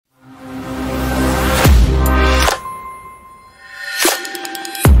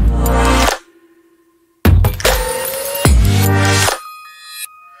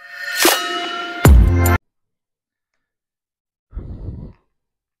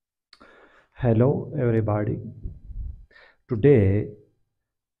Hello, everybody. Today,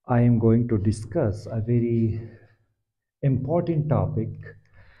 I am going to discuss a very important topic,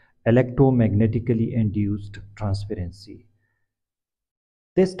 electromagnetically induced transparency.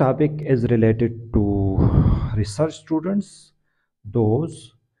 This topic is related to research students,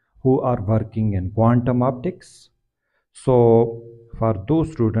 those who are working in quantum optics. So, for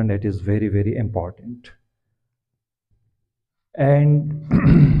those students, it is very, very important. And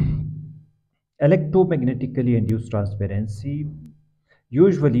electromagnetically induced transparency,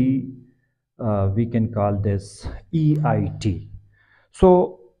 usually we can call this EIT.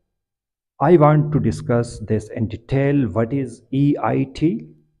 So I want to discuss this in detail, what is EIT,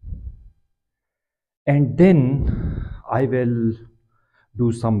 and then I will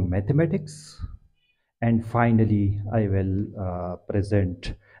do some mathematics, and finally I will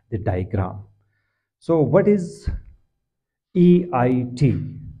present the diagram. So what is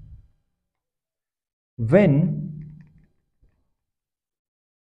EIT? When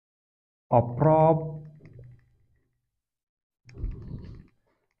a probe,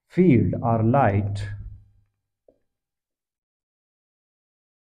 field or light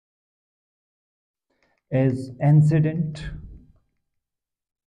is incident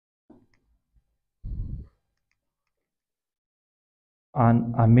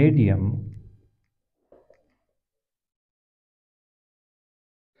on a medium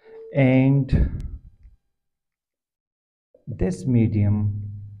and this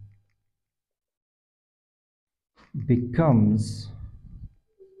medium becomes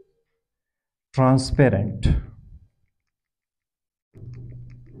transparent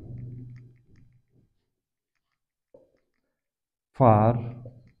for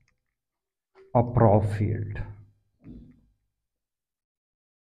a probe field.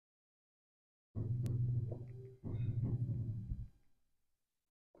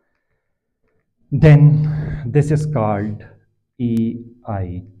 Then this is called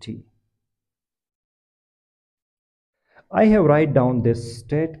EIT. I have write down this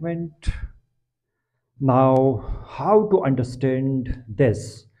statement. Now, how to understand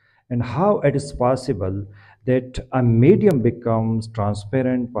this and how it is possible that a medium becomes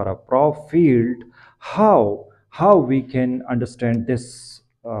transparent for a probe field? How we can understand this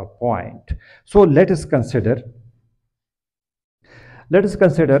point? So let us consider. Let us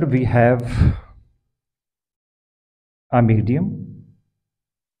consider we have a medium.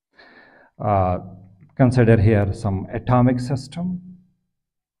 Consider here some atomic system,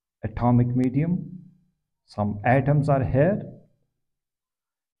 atomic medium. Some atoms are here,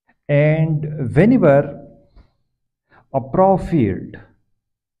 and whenever a probe field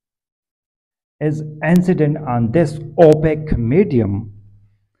is incident on this opaque medium,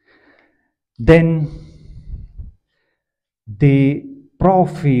 then the probe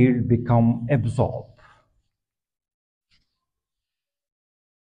field become absorbed.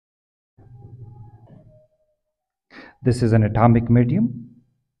 This is an atomic medium.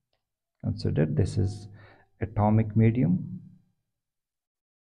 Consider this is atomic medium.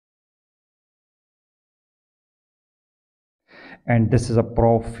 And this is a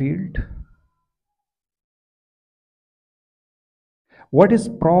probe field. What is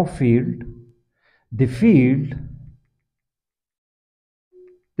probe field? The field,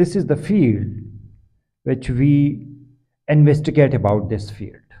 this is the field which we investigate about this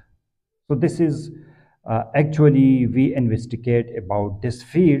field. So this is actually we investigate about this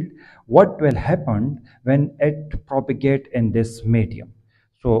field, what will happen when it propagate in this medium.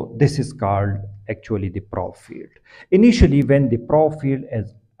 So this is called actually the probe field. Initially, when the probe field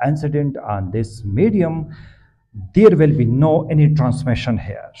is incident on this medium, there will be no any transmission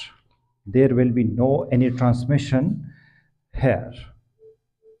here. There will be no any transmission here.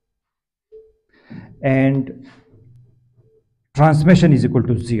 And transmission is equal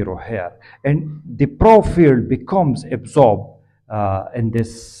to 0 here, and the probe field becomes absorbed in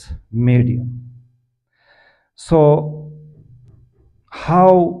this medium. So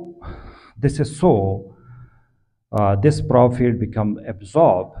how this is so, this probe field become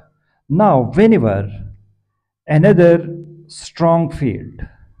absorbed. Now whenever another strong field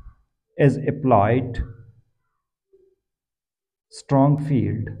is applied, strong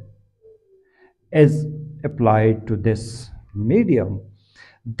field is applied to this medium,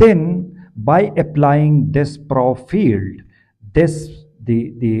 then by applying this probe field, this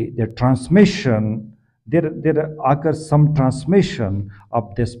the transmission, there occurs some transmission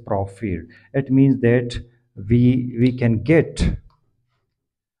of this probe field. It means that we can get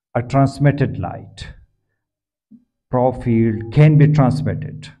a transmitted light. Probe field can be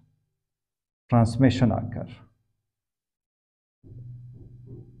transmitted, transmission occur.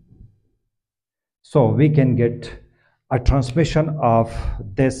 So we can get a transmission of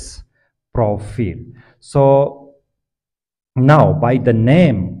this probe field. So now by the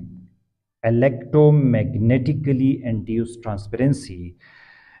name electromagnetically induced transparency,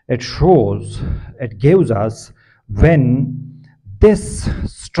 it shows, it gives us when this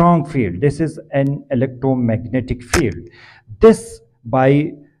strong field, this is an electromagnetic field, this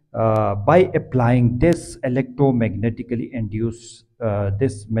by applying this electromagnetically induced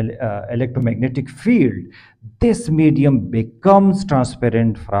electromagnetic field, this medium becomes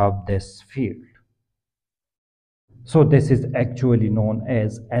transparent from this field. So this is actually known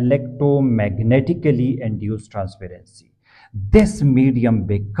as electromagnetically induced transparency. This medium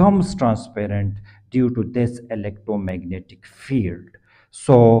becomes transparent due to this electromagnetic field.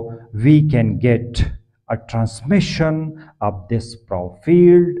 So we can get a transmission of this probe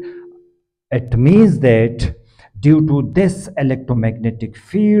field. It means that due to this electromagnetic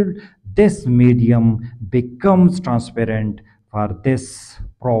field, this medium becomes transparent for this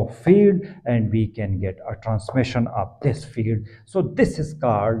probe field, and we can get a transmission of this field. So this is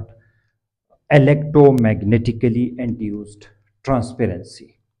called electromagnetically induced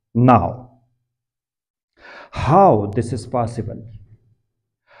transparency. Now, how this is possible?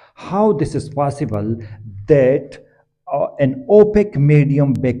 How this is possible that an opaque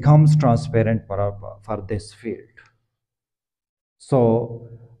medium becomes transparent for this field? So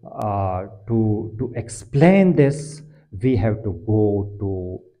to explain this, we have to go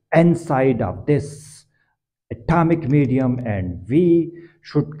to inside of this atomic medium, and we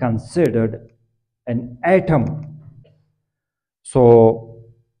should consider an atom. So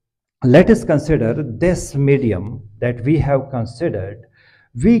let us consider this medium that we have considered.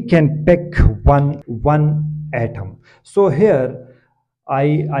 We can pick one atom. So here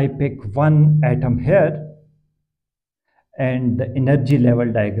I pick one atom here, and the energy level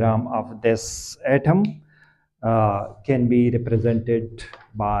diagram of this atom can be represented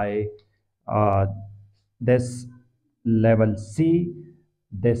by this level C,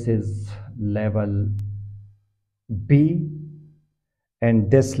 this is level B,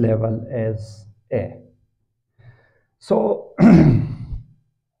 and this level is A. So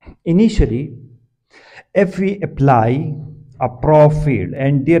initially, if we apply a probe field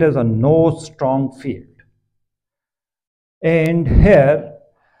and there is a no strong field, and here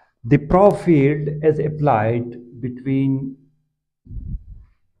the probe field is applied between,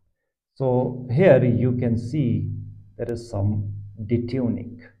 so here you can see there is some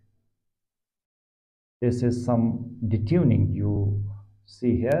detuning. This is some detuning you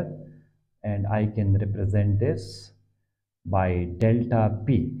see here, and I can represent this by delta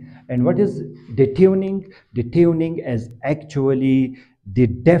P. And what is detuning? Detuning is actually the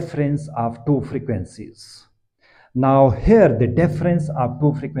difference of two frequencies. Now here the difference of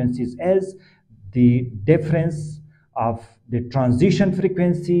two frequencies is the difference of the transition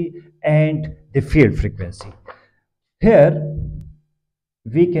frequency and the field frequency. Here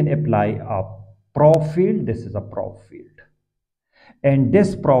we can apply a probe field. This is a probe field, and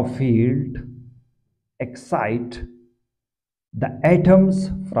this probe field excite the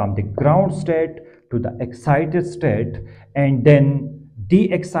atoms from the ground state to the excited state, and then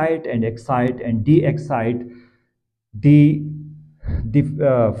de-excite and excite and de-excite. The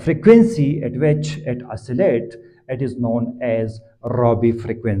frequency at which it oscillates, it is known as Rabi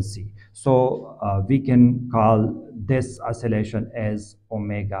frequency. So we can call this oscillation as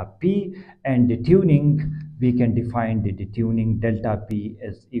omega p, and detuning, we can define the detuning delta p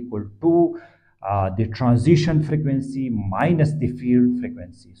is equal to the transition frequency minus the field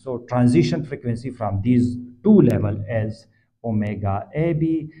frequency. So transition frequency from these two levels is omega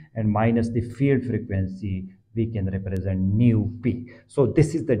AB, and minus the field frequency we can represent nu p. So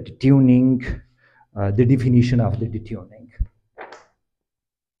this is the detuning, the definition of the detuning.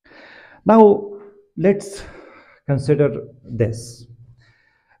 Now let's consider this.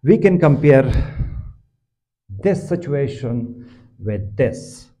 We can compare this situation with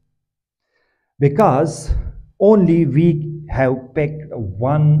this, because only we have picked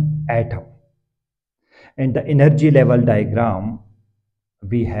one atom, and the energy level diagram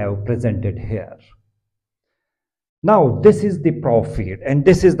we have presented here. Now this is the probe field, and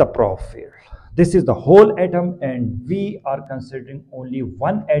this is the probe field. This is the whole atom, and we are considering only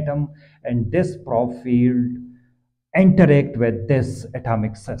one atom, and this probe field interact with this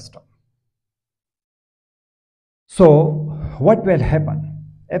atomic system. So what will happen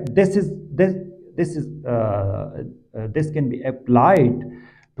if this can be applied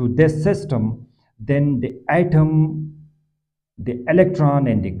to this system? Then the atom, the electron,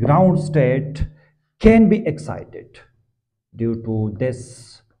 and the ground state can be excited due to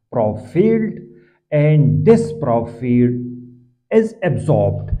this probe field, and this probe field is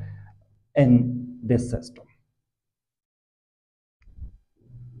absorbed in this system.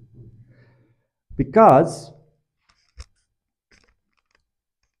 Because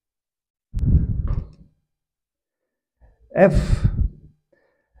if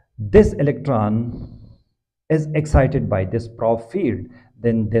this electron is excited by this probe field,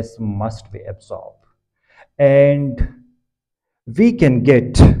 then this must be absorbed. And we can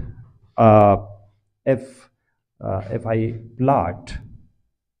get, uh, if if I plot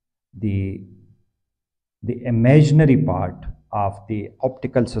the imaginary part of the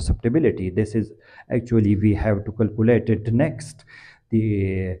optical susceptibility, this is actually we have to calculate it next,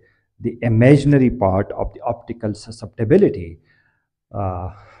 the imaginary part of the optical susceptibility.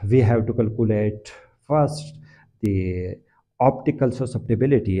 We have to calculate first the optical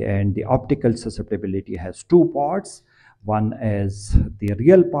susceptibility, and the optical susceptibility has two parts. One is the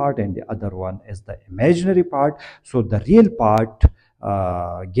real part and the other one is the imaginary part. So the real part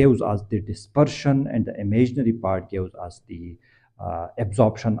gives us the dispersion, and the imaginary part gives us the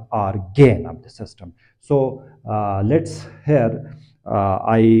absorption or gain of the system. So let's here,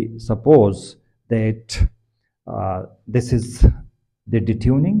 I suppose that this is the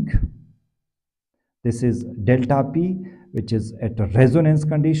detuning. This is delta P, which is at a resonance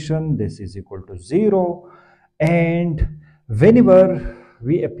condition. This is equal to 0. And whenever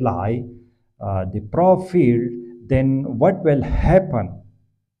we apply the probe field, then what will happen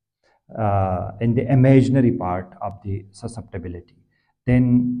in the imaginary part of the susceptibility?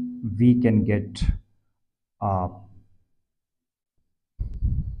 Then we can get uh,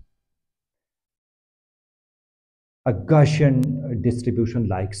 a Gaussian distribution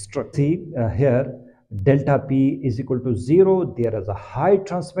like structure. See here, delta P is equal to 0. There is a high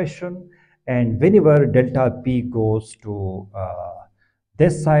transmission, and whenever delta P goes to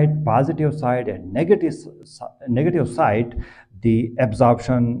this side, positive side, and negative side, the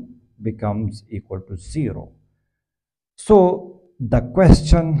absorption becomes equal to 0. So the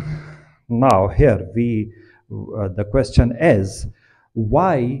question now here, the question is,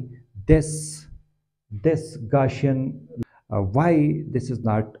 why this Gaussian, why this is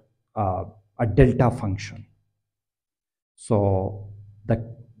not a delta function? So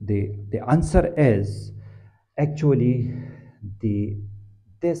the answer is actually the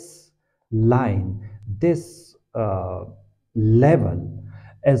this line, this level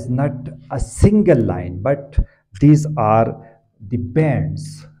is not a single line, but these are the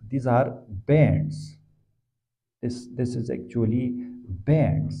bands. These are bands. This is actually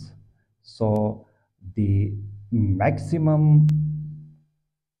bands. So the maximum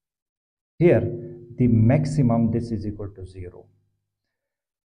here, the maximum, this is equal to 0.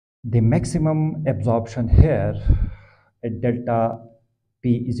 The maximum absorption here at delta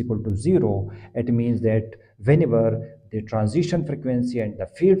P is equal to 0. It means that whenever the transition frequency and the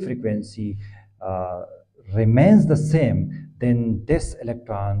field frequency remains the same, then this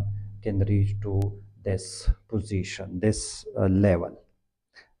electron can reach to this position, this level,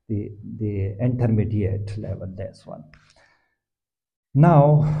 the intermediate level, this one.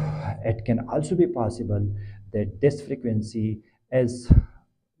 Now, it can also be possible that this frequency is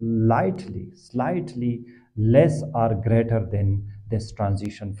slightly less or greater than this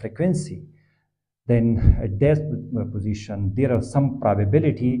transition frequency. Then at this position, there are some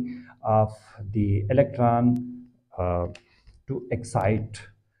probability of the electron to excite.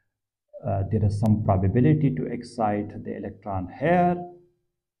 There is some probability to excite the electron here,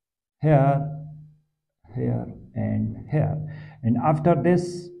 here, here, and here. And after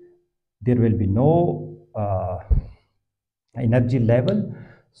this, there will be no energy level.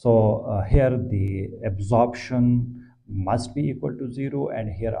 So here the absorption must be equal to 0, and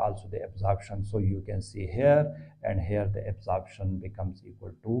here also the absorption. So you can see here and here the absorption becomes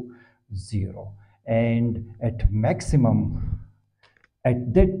equal to 0. And at maximum,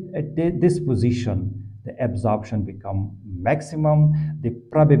 at this position, the absorption become maximum. The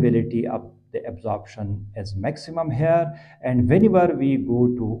probability of the absorption is maximum here. And whenever we go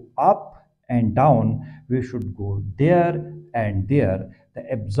to up and down, we should go there and there. The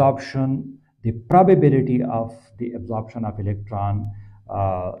absorption, the probability of the absorption of electron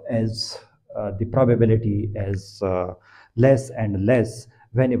the probability is less and less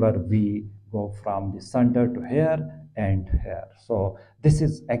whenever we go from the center to here and here. So this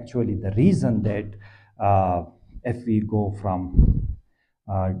is actually the reason that if we go from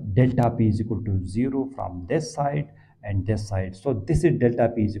delta P is equal to 0 from this side and this side. So this is delta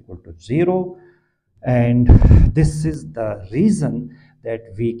P is equal to 0. And this is the reason that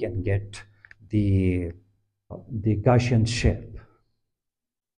we can get the Gaussian shape.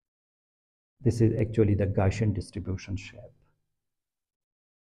 This is actually the Gaussian distribution shape.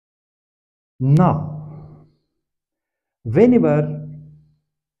 Now, whenever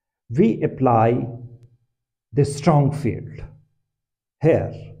we apply the strong field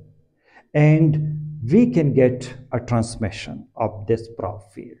here, and we can get a transmission of this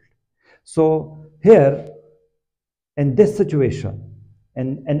prop field. So here, in this situation,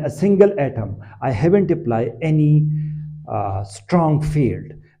 in a single atom, I haven't applied any strong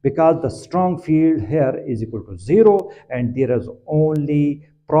field, because the strong field here is equal to 0, and there is only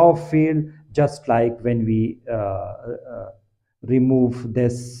prop field, just like when we remove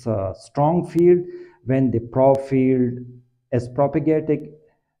this strong field, when the prop field is propagated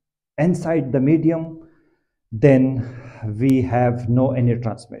inside the medium, then we have no any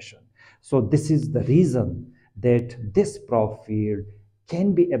transmission. So this is the reason that this prop field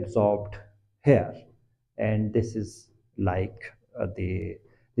can be absorbed here, and this is like the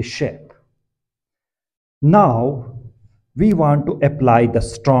shape. Now we want to apply the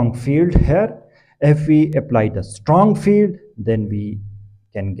strong field here. If we apply the strong field, then we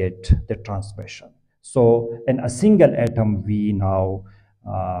can get the transmission. So in a single atom, we now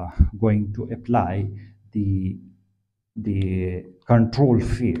going to apply the control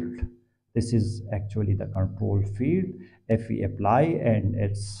field. This is actually the control field. If we apply, and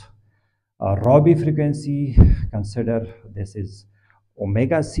it's Rabi frequency, consider this is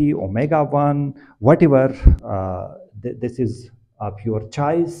omega c, omega 1, whatever. This is of your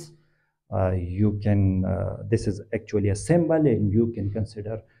choice. You can, this is actually a symbol, and you can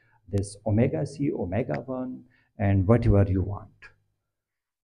consider this omega c, omega 1, and whatever you want.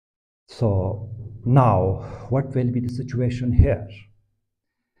 So now what will be the situation here?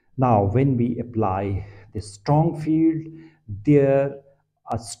 Now when we apply the strong field, there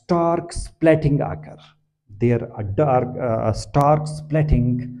a stark splitting occur. There a stark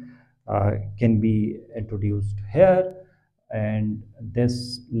splitting can be introduced here, and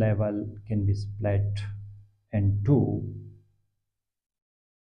this level can be split into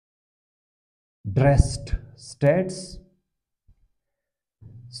dressed states.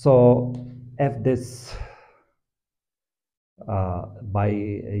 So if this by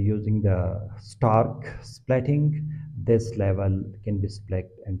using the stark splitting, this level can be split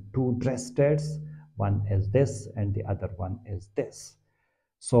in two dress states. One is this and the other one is this.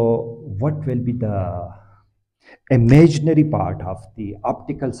 So what will be the imaginary part of the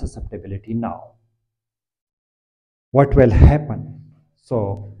optical susceptibility now? What will happen?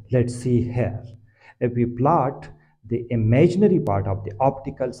 So let's see here. If we plot the imaginary part of the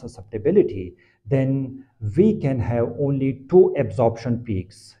optical susceptibility, then we can have only two absorption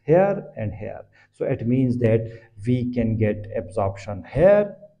peaks, here and here. So it means that we can get absorption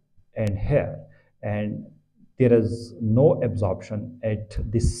here, and there is no absorption at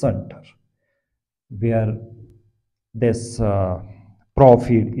the center, where this prop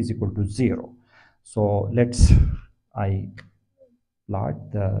field is equal to 0. So I plot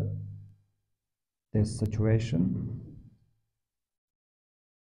this situation.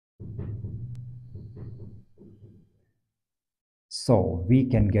 So we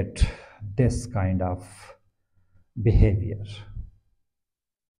can get this kind of behavior.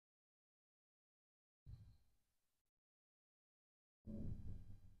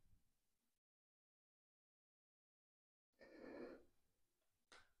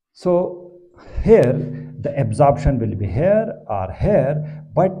 So here the absorption will be here or here,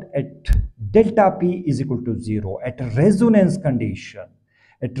 but at delta P is equal to 0 at a resonance condition.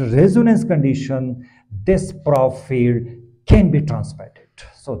 At a resonance condition, this prop field can be transmitted.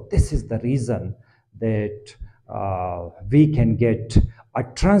 So this is the reason that we can get a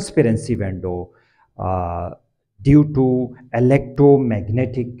transparency window due to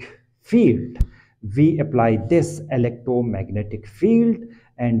electromagnetic field. We apply this electromagnetic field,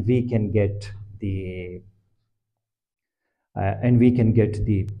 and we can get the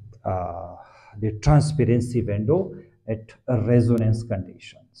transparency window at a resonance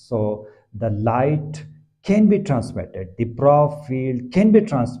condition. So the light can be transmitted, the prop field can be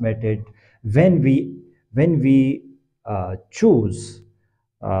transmitted when we choose,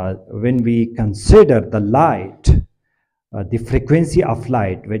 when we consider the light, the frequency of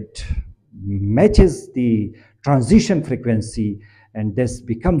light which matches the transition frequency, and this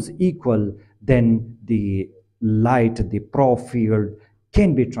becomes equal, then the light, the prop field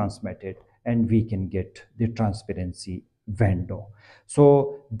can be transmitted, and we can get the transparency window.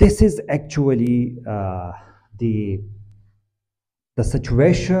 So this is actually the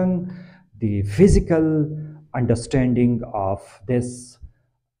situation, the physical understanding of this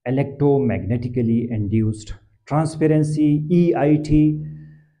electromagnetically induced transparency, EIT.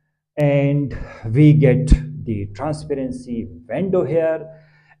 and we get the transparency window here.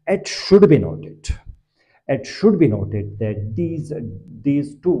 It should be noted, that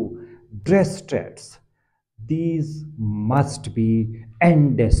these two dress states, these must be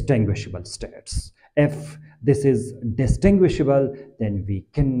indistinguishable states. If this is distinguishable, then we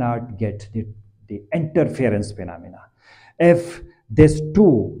cannot get the interference phenomena. If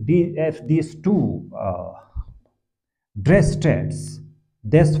if these two dress states,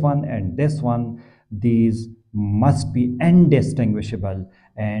 this one and this one, these must be indistinguishable,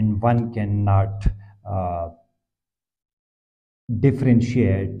 and one cannot uh,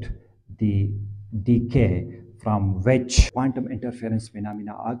 differentiate the decay from which quantum interference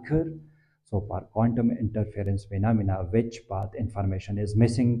phenomena occur. So for quantum interference phenomena, which path information is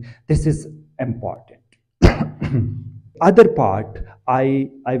missing, this is important. Other part, I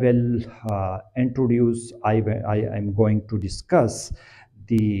will introduce, I am going to discuss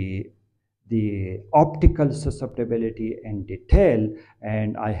the optical susceptibility in detail,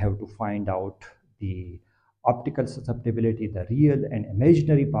 and I have to find out the optical susceptibility, the real and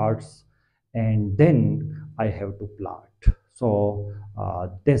imaginary parts, and then I have to plot. So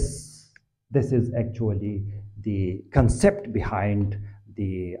this is actually the concept behind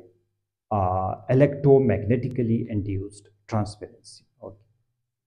the electromagnetically induced transparency.